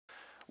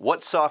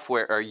What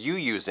software are you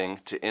using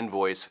to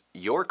invoice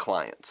your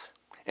clients?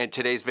 In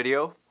today's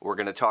video, we're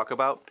going to talk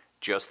about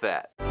just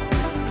that.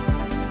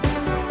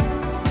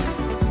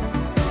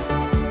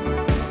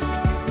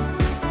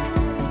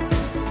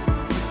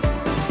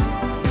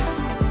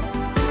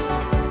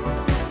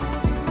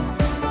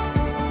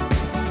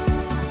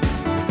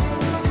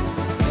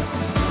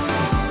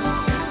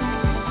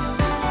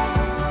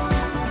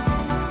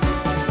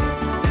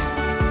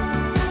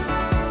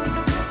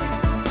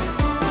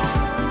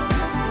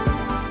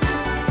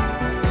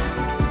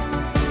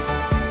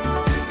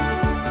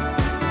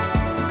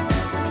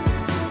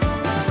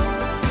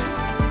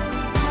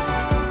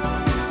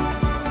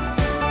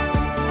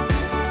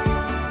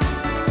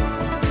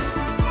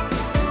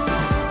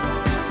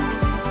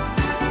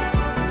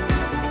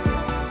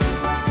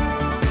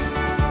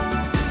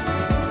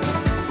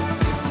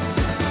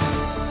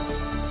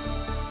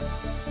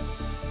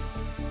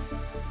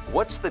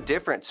 What's the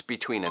difference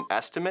between an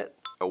estimate,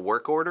 a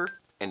work order,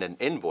 and an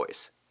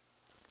invoice?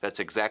 That's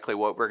exactly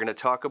what we're going to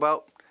talk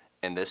about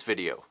in this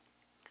video.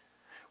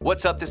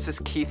 What's up? This is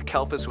Keith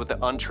Kelfus with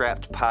the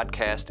Untrapped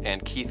Podcast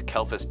and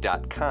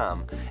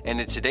KeithKelfus.com.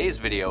 And in today's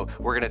video,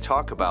 we're going to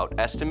talk about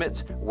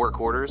estimates, work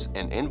orders,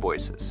 and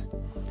invoices,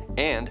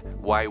 and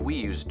why we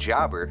use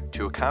Jobber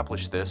to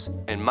accomplish this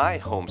in my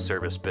home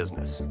service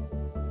business.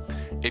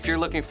 If you're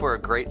looking for a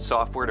great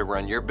software to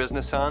run your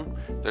business on,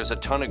 there's a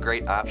ton of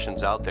great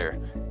options out there,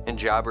 and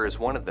Jobber is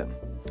one of them.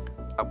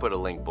 I'll put a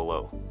link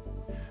below.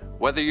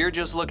 Whether you're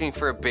just looking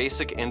for a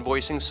basic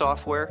invoicing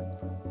software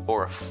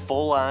or a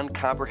full-on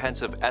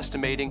comprehensive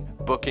estimating,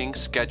 booking,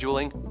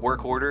 scheduling,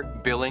 work order,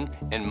 billing,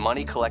 and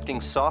money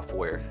collecting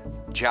software,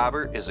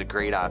 Jobber is a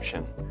great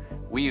option.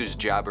 We use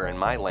Jobber in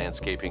my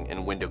landscaping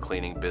and window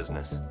cleaning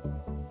business.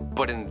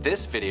 But in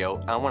this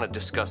video, I want to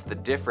discuss the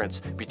difference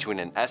between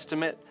an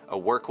estimate, a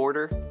work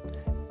order,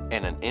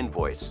 and an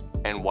invoice,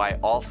 and why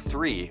all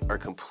three are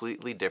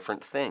completely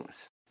different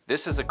things.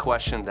 This is a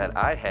question that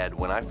I had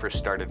when I first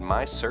started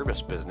my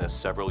service business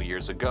several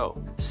years ago.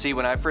 See,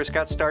 when I first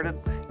got started,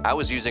 I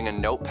was using a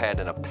notepad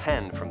and a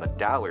pen from the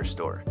dollar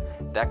store.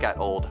 That got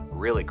old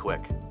really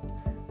quick.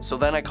 So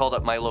then I called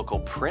up my local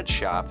print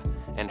shop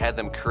and had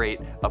them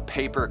create a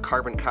paper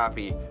carbon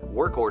copy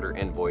work order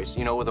invoice,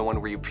 you know, the one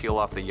where you peel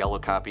off the yellow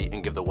copy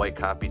and give the white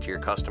copy to your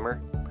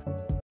customer?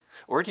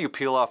 Or do you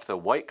peel off the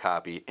white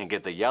copy and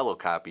give the yellow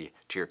copy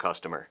to your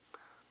customer?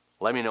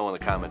 Let me know in the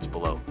comments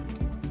below.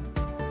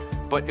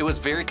 But it was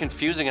very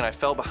confusing and I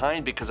fell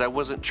behind because I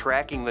wasn't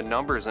tracking the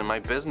numbers in my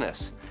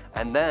business.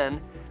 And then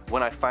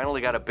when I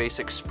finally got a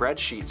basic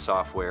spreadsheet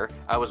software,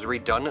 I was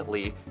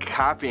redundantly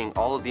copying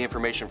all of the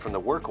information from the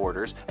work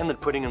orders and then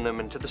putting them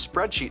into the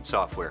spreadsheet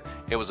software.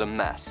 It was a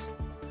mess.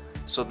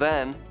 So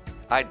then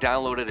I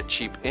downloaded a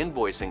cheap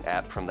invoicing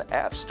app from the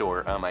App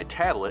Store on my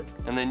tablet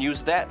and then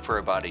used that for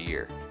about a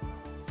year.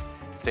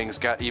 Things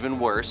got even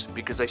worse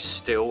because I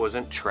still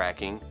wasn't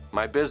tracking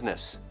my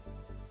business.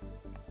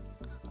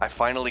 I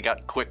finally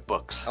got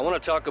QuickBooks. I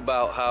want to talk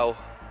about how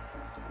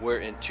we're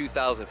in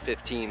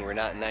 2015, we're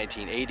not in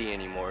 1980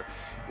 anymore.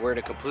 We're in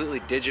a completely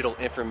digital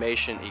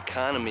information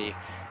economy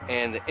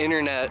and the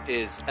internet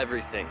is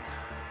everything.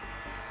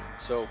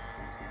 So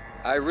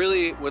I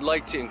really would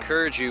like to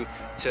encourage you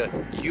to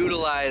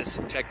utilize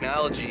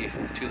technology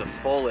to the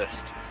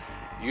fullest.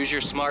 Use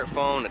your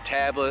smartphone, a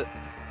tablet,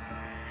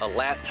 a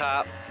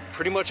laptop,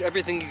 pretty much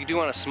everything you can do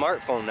on a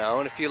smartphone now.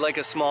 And if you like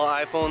a small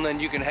iPhone, then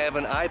you can have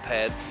an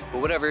iPad.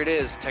 But whatever it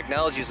is,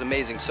 technology is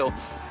amazing. So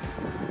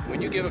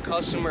when you give a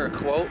customer a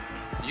quote,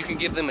 you can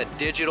give them a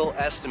digital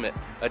estimate,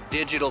 a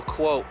digital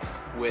quote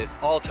with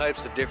all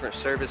types of different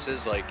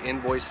services like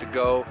Invoice to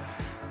Go,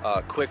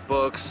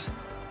 QuickBooks,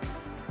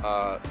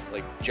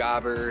 like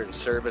Jobber and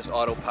Service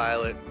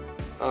Autopilot.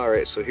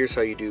 Alright, so here's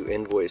how you do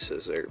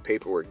invoices or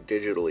paperwork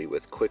digitally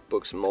with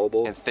QuickBooks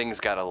Mobile. And things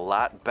got a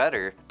lot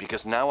better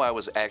because now I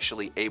was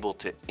actually able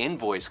to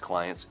invoice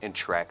clients and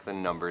track the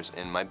numbers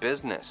in my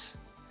business.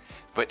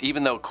 But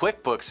even though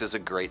QuickBooks is a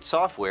great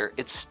software,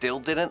 it still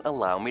didn't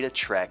allow me to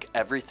track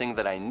everything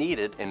that I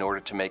needed in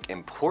order to make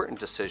important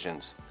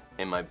decisions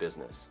in my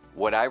business.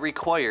 What I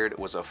required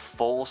was a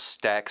full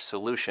stack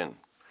solution.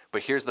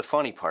 But here's the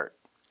funny part.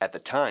 At the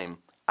time,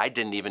 I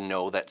didn't even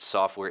know that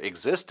software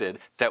existed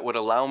that would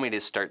allow me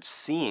to start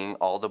seeing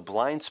all the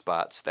blind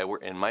spots that were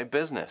in my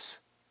business.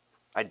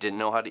 I didn't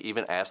know how to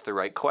even ask the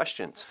right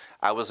questions.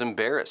 I was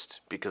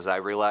embarrassed because I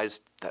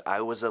realized that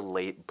I was a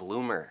late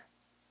bloomer.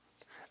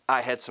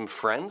 I had some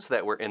friends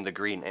that were in the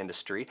green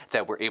industry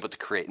that were able to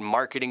create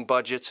marketing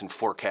budgets and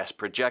forecast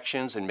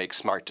projections and make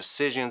smart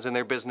decisions in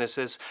their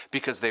businesses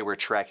because they were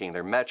tracking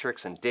their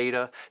metrics and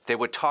data. They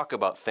would talk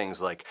about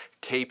things like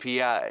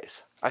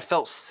KPIs. I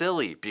felt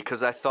silly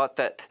because I thought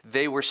that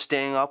they were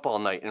staying up all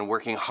night and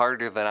working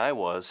harder than I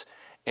was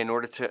in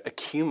order to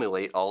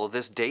accumulate all of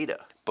this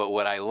data. But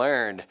what I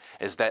learned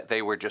is that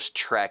they were just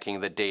tracking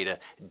the data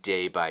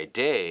day by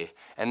day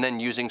and then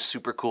using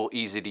super cool,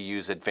 easy to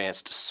use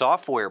advanced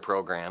software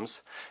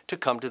programs to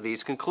come to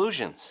these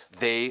conclusions.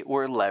 They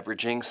were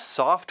leveraging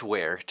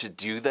software to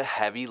do the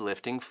heavy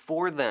lifting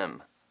for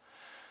them.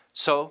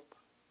 So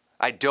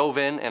I dove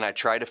in and I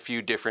tried a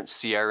few different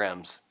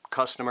CRMs,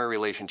 customer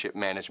relationship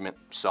management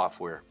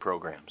software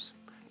programs.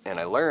 And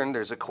I learned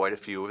there's quite a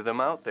few of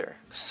them out there.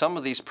 Some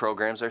of these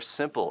programs are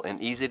simple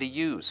and easy to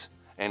use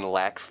and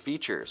lack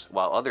features,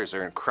 while others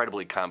are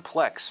incredibly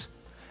complex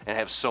and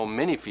have so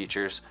many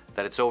features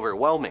that it's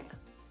overwhelming.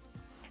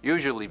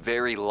 Usually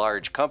very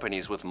large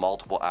companies with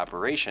multiple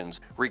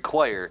operations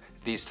require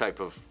these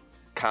type of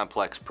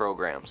complex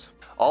programs.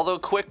 Although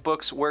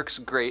QuickBooks works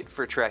great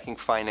for tracking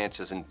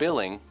finances and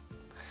billing,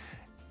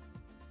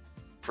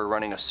 for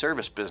running a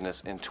service business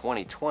in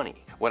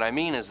 2020. What I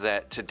mean is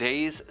that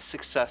today's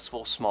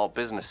successful small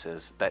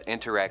businesses that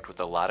interact with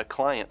a lot of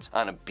clients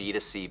on a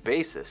B2C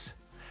basis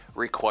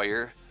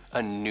require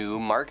a new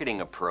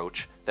marketing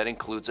approach that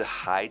includes a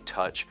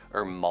high-touch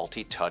or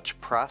multi-touch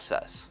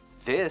process.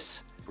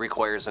 This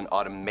requires an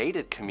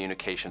automated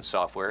communication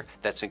software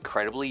that's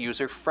incredibly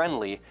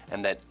user-friendly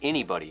and that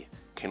anybody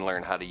can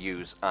learn how to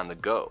use on the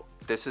go.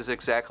 This is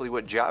exactly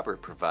what Jobber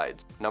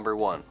provides. Number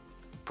 1,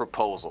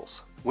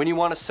 proposals. When you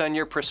want to send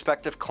your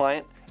prospective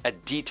client a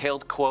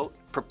detailed quote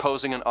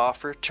proposing an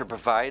offer to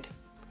provide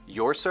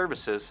your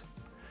services,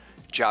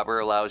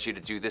 Jobber allows you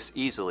to do this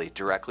easily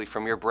directly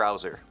from your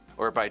browser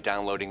or by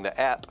downloading the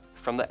app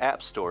from the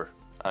App Store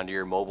onto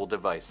your mobile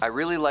device. I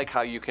really like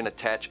how you can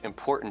attach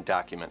important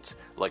documents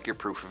like your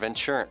proof of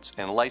insurance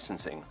and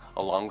licensing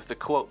along with the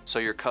quote so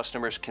your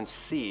customers can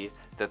see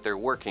that they're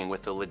working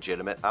with a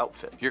legitimate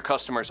outfit. Your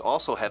customers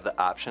also have the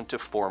option to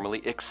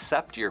formally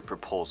accept your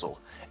proposal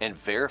and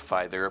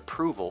verify their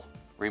approval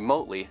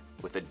remotely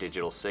with a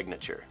digital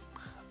signature.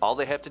 All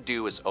they have to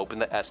do is open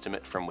the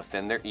estimate from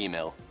within their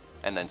email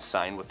and then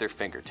sign with their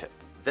fingertip.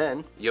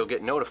 Then you'll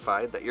get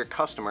notified that your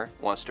customer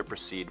wants to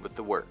proceed with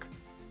the work.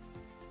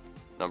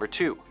 Number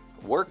 2,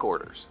 work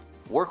orders.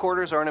 Work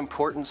orders are an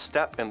important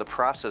step in the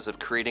process of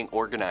creating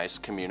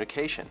organized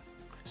communication.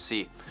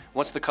 See,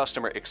 once the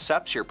customer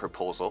accepts your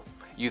proposal,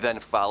 you then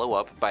follow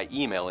up by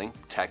emailing,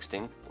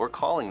 texting, or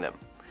calling them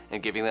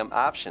and giving them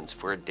options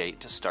for a date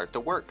to start the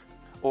work.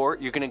 Or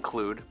you can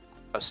include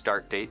a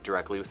start date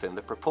directly within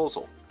the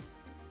proposal,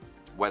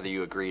 whether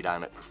you agreed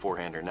on it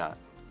beforehand or not.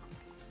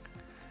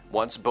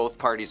 Once both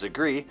parties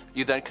agree,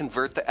 you then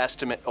convert the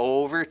estimate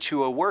over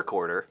to a work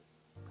order.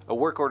 A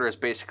work order is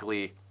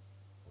basically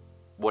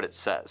what it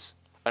says,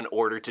 an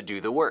order to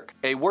do the work.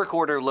 A work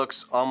order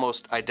looks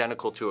almost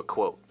identical to a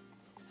quote.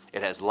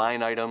 It has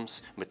line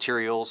items,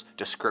 materials,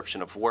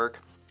 description of work,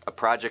 a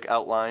project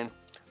outline,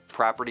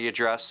 property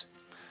address,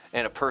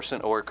 and a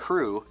person or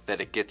crew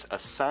that it gets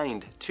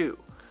assigned to.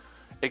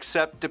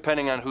 Except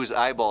depending on whose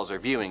eyeballs are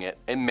viewing it,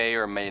 it may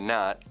or may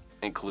not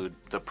include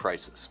the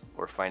prices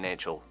or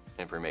financial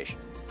information.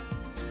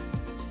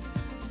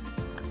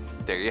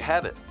 There you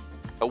have it.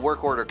 A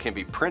work order can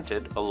be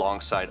printed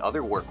alongside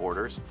other work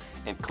orders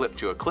and clipped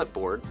to a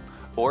clipboard,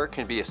 or it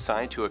can be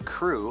assigned to a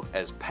crew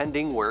as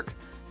pending work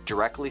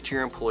directly to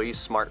your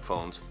employees'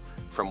 smartphones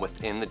from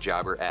within the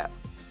Jobber app.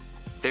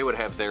 They would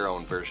have their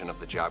own version of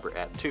the Jobber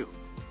app too.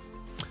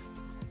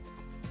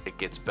 It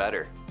gets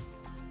better.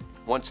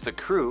 Once the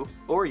crew,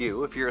 or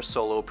you if you're a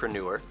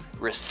solopreneur,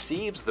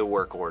 receives the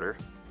work order,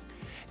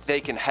 they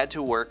can head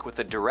to work with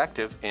a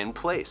directive in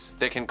place.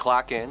 They can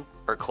clock in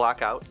or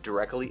clock out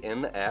directly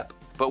in the app,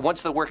 but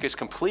once the work is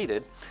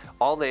completed,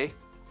 all they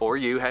or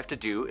you have to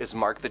do is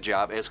mark the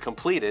job as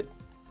completed,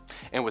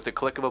 and with the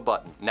click of a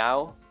button,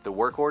 now the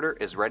work order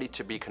is ready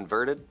to be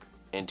converted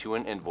into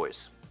an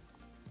invoice.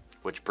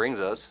 Which brings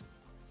us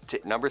to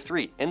number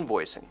 3,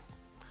 invoicing.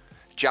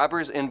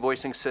 Jobber's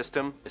invoicing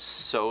system is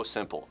so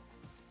simple.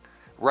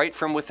 Right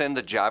from within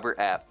the Jobber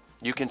app,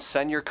 you can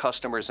send your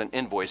customers an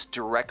invoice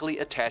directly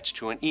attached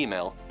to an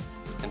email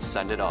and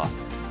send it off.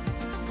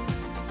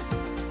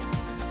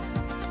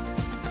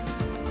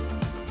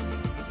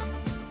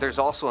 There's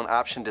also an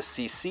option to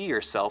CC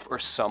yourself or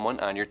someone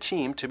on your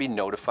team to be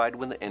notified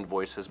when the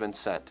invoice has been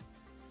sent.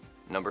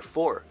 Number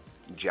 4,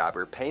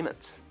 Jobber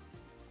payments.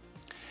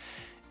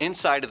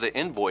 Inside of the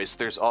invoice,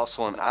 there's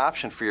also an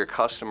option for your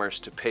customers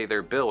to pay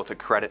their bill with a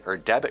credit or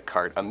debit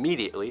card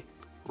immediately,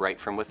 right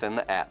from within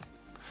the app.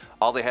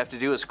 All they have to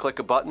do is click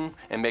a button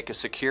and make a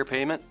secure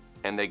payment,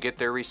 and they get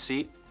their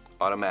receipt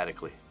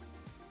automatically.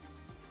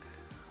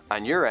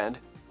 On your end,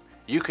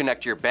 you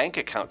connect your bank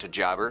account to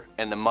Jobber,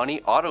 and the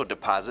money auto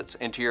deposits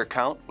into your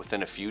account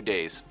within a few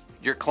days.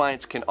 Your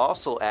clients can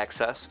also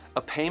access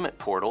a payment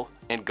portal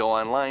and go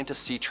online to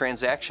see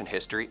transaction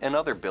history and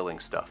other billing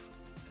stuff.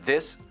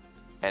 This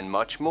and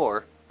much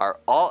more are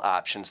all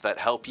options that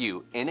help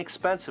you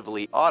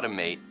inexpensively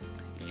automate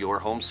your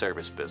home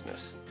service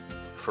business.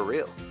 For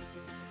real.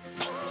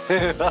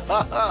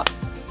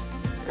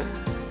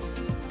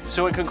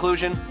 So in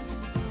conclusion,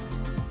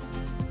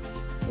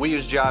 we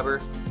use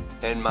Jobber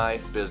in my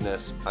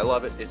business. I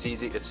love it. It's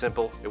easy, it's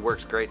simple, it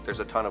works great. There's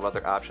a ton of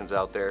other options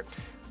out there.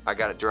 I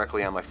got it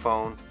directly on my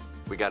phone.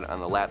 We got it on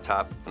the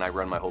laptop, and I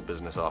run my whole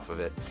business off of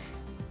it.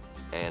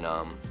 And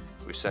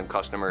we send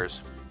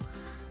customers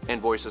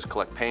invoices,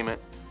 collect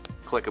payment,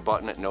 click a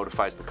button, it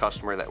notifies the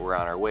customer that we're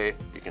on our way.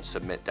 You can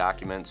submit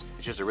documents.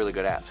 It's just a really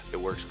good app. It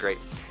works great.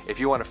 If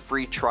you want a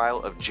free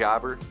trial of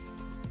Jobber,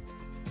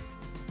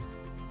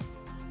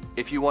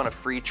 If you want a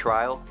free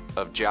trial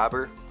of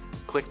Jobber,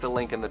 click the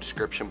link in the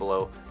description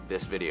below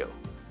this video.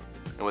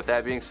 And with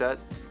that being said,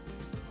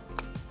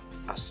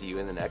 I'll see you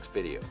in the next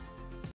video.